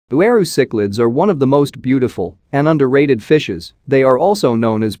Uaru cichlids are one of the most beautiful and underrated fishes. They are also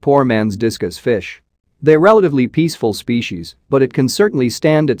known as poor man's discus fish. They're relatively peaceful species, but it can certainly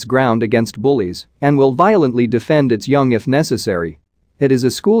stand its ground against bullies and will violently defend its young if necessary. It is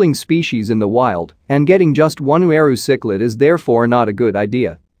a schooling species in the wild, and getting just one Uaru cichlid is therefore not a good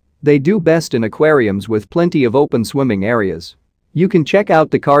idea. They do best in aquariums with plenty of open swimming areas. You can check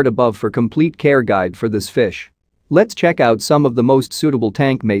out the card above for complete care guide for this fish. Let's check out some of the most suitable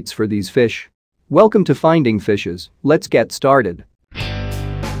tank mates for these fish. Welcome to Finding Fishes. Let's get started.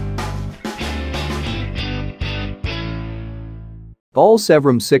 All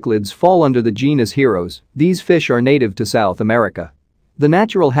Severum cichlids fall under the genus Heros. These fish are native to South America. The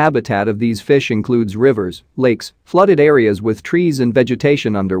natural habitat of these fish includes rivers, lakes, flooded areas with trees and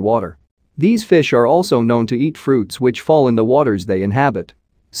vegetation underwater. These fish are also known to eat fruits which fall in the waters they inhabit.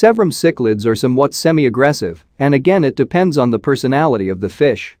 Severum cichlids are somewhat semi-aggressive, and again it depends on the personality of the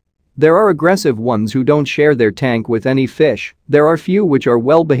fish. There are aggressive ones who don't share their tank with any fish. There are few which are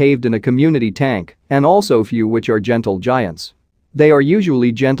well behaved in a community tank, and also few which are gentle giants. They are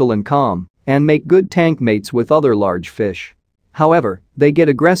usually gentle and calm, and make good tank mates with other large fish. However, they get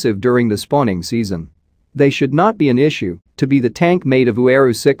aggressive during the spawning season. They should not be an issue to be the tank mate of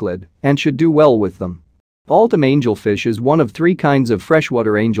Uaru cichlid and should do well with them. Altum angelfish is one of three kinds of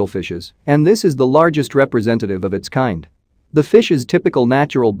freshwater angelfishes, and this is the largest representative of its kind. The fish's typical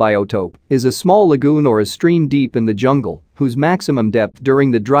natural biotope is a small lagoon or a stream deep in the jungle, whose maximum depth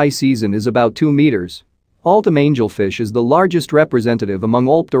during the dry season is about 2 meters. Altum angelfish is the largest representative among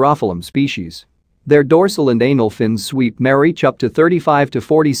Alpterophyllum species. Their dorsal and anal fins sweep may reach up to 35 to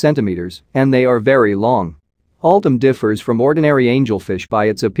 40 centimeters, and they are very long. Altum differs from ordinary angelfish by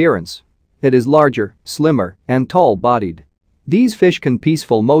its appearance. It is larger, slimmer, and tall-bodied. These fish can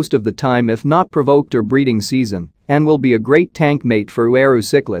peaceful most of the time if not provoked or breeding season, and will be a great tank mate for Uaru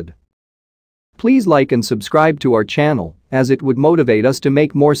cichlid. Please like and subscribe to our channel, as it would motivate us to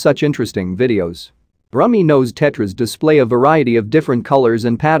make more such interesting videos. Rummy-nosed tetras display a variety of different colors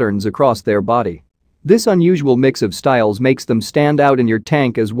and patterns across their body. This unusual mix of styles makes them stand out in your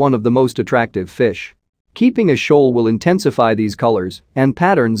tank as one of the most attractive fish. Keeping a shoal will intensify these colors and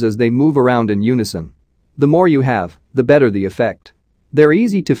patterns as they move around in unison. The more you have, the better the effect. They're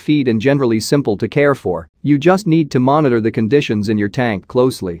easy to feed and generally simple to care for. You just need to monitor the conditions in your tank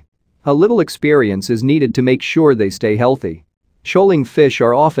closely. A little experience is needed to make sure they stay healthy. Shoaling fish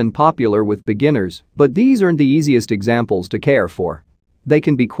are often popular with beginners, but these aren't the easiest examples to care for. They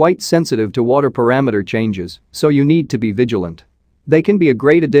can be quite sensitive to water parameter changes, so you need to be vigilant. They can be a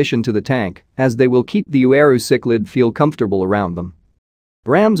great addition to the tank, as they will keep the Uaru cichlid feel comfortable around them.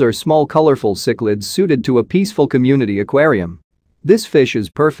 Rams are small colorful cichlids suited to a peaceful community aquarium. This fish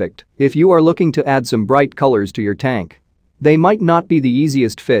is perfect if you are looking to add some bright colors to your tank. They might not be the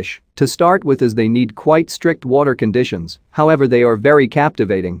easiest fish to start with as they need quite strict water conditions, however they are very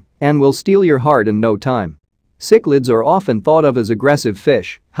captivating and will steal your heart in no time. Cichlids are often thought of as aggressive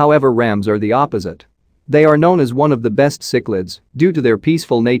fish, however rams are the opposite. They are known as one of the best cichlids due to their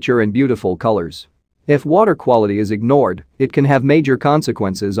peaceful nature and beautiful colors. If water quality is ignored, it can have major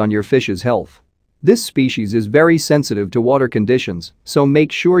consequences on your fish's health. This species is very sensitive to water conditions, so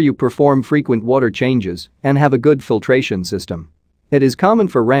make sure you perform frequent water changes and have a good filtration system. It is common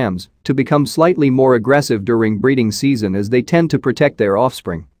for rams to become slightly more aggressive during breeding season as they tend to protect their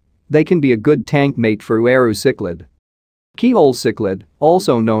offspring. They can be a good tank mate for Uaru cichlid. Keyhole cichlid,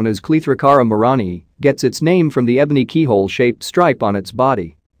 also known as Clethocara moranii, gets its name from the ebony keyhole-shaped stripe on its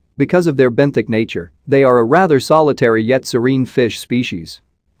body. Because of their benthic nature, they are a rather solitary yet serene fish species.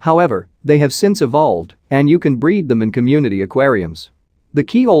 However, they have since evolved, and you can breed them in community aquariums. The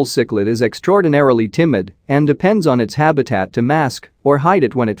keyhole cichlid is extraordinarily timid and depends on its habitat to mask or hide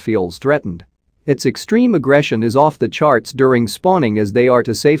it when it feels threatened. Its extreme aggression is off the charts during spawning as they are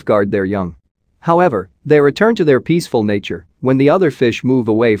to safeguard their young. However, they return to their peaceful nature when the other fish move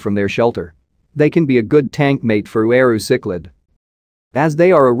away from their shelter. They can be a good tank mate for Uaru cichlid. As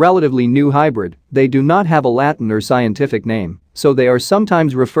they are a relatively new hybrid, they do not have a Latin or scientific name, so they are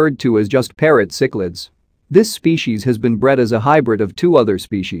sometimes referred to as just parrot cichlids. This species has been bred as a hybrid of two other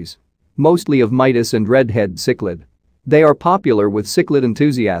species, mostly of Midas and redhead cichlid. They are popular with cichlid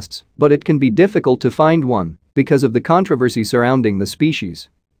enthusiasts, but it can be difficult to find one because of the controversy surrounding the species.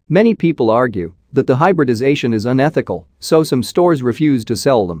 Many people argue that the hybridization is unethical, so some stores refuse to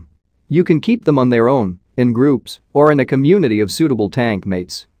sell them. You can keep them on their own, in groups, or in a community of suitable tank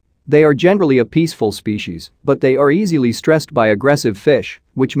mates. They are generally a peaceful species, but they are easily stressed by aggressive fish,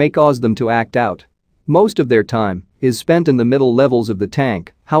 which may cause them to act out. Most of their time is spent in the middle levels of the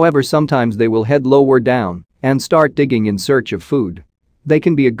tank, however sometimes they will head lower down and start digging in search of food. They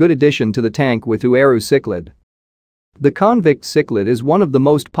can be a good addition to the tank with Uaru Cichlid. The convict cichlid is one of the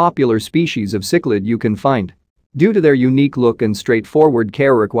most popular species of cichlid you can find. Due to their unique look and straightforward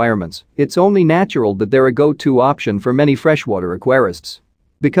care requirements, it's only natural that they're a go-to option for many freshwater aquarists.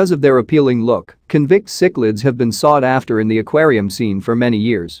 Because of their appealing look, convict cichlids have been sought after in the aquarium scene for many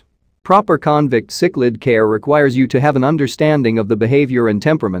years. Proper convict cichlid care requires you to have an understanding of the behavior and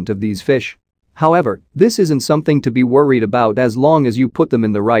temperament of these fish. However, this isn't something to be worried about as long as you put them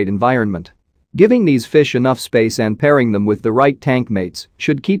in the right environment. Giving these fish enough space and pairing them with the right tank mates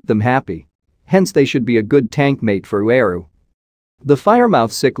should keep them happy. Hence they should be a good tank mate for Uaru. The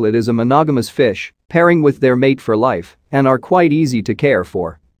firemouth cichlid is a monogamous fish, pairing with their mate for life, and are quite easy to care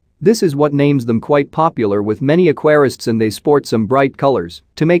for. This is what names them quite popular with many aquarists, and they sport some bright colors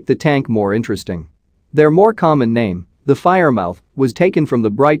to make the tank more interesting. Their more common name, the firemouth, was taken from the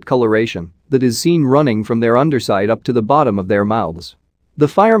bright coloration that is seen running from their underside up to the bottom of their mouths. The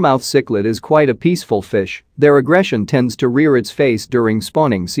firemouth cichlid is quite a peaceful fish. Their aggression tends to rear its face during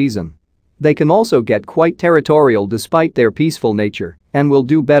spawning season. They can also get quite territorial despite their peaceful nature and will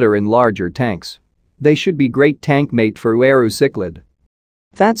do better in larger tanks. They should be great tank mate for Uaru Cichlid.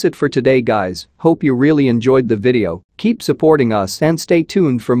 That's it for today, guys. Hope you really enjoyed the video. Keep supporting us and stay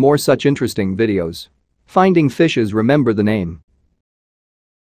tuned for more such interesting videos. Finding fishes, remember the name.